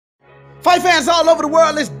Fight fans all over the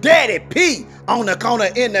world, it's Daddy P on the corner,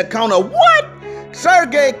 in the corner. What?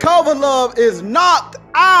 Sergey Kovalev is knocked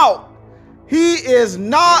out. He is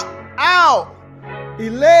knocked out.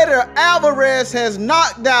 Eleider Alvarez has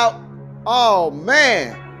knocked out. Oh,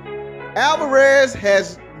 man. Alvarez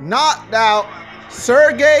has knocked out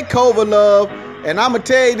Sergey Kovalev. And I'm going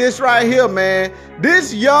to tell you this right here, man.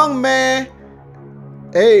 This young man,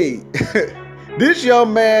 hey,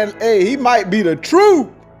 he might be the truth.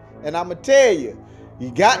 And I'm going to tell you,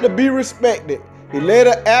 you got to be respected.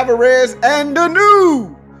 Eleider Alvarez and the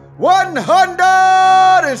new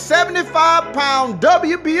 175-pound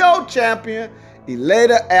WBO champion,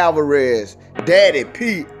 Eleider Alvarez. Daddy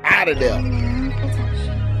P out of there.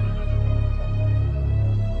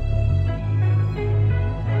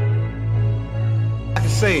 I can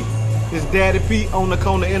say, it's Daddy P on the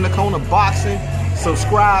corner, in the corner boxing.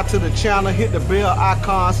 Subscribe to the channel, hit the bell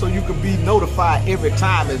icon so you can be notified every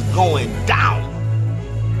time it's going down.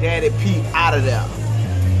 Daddy P out of there.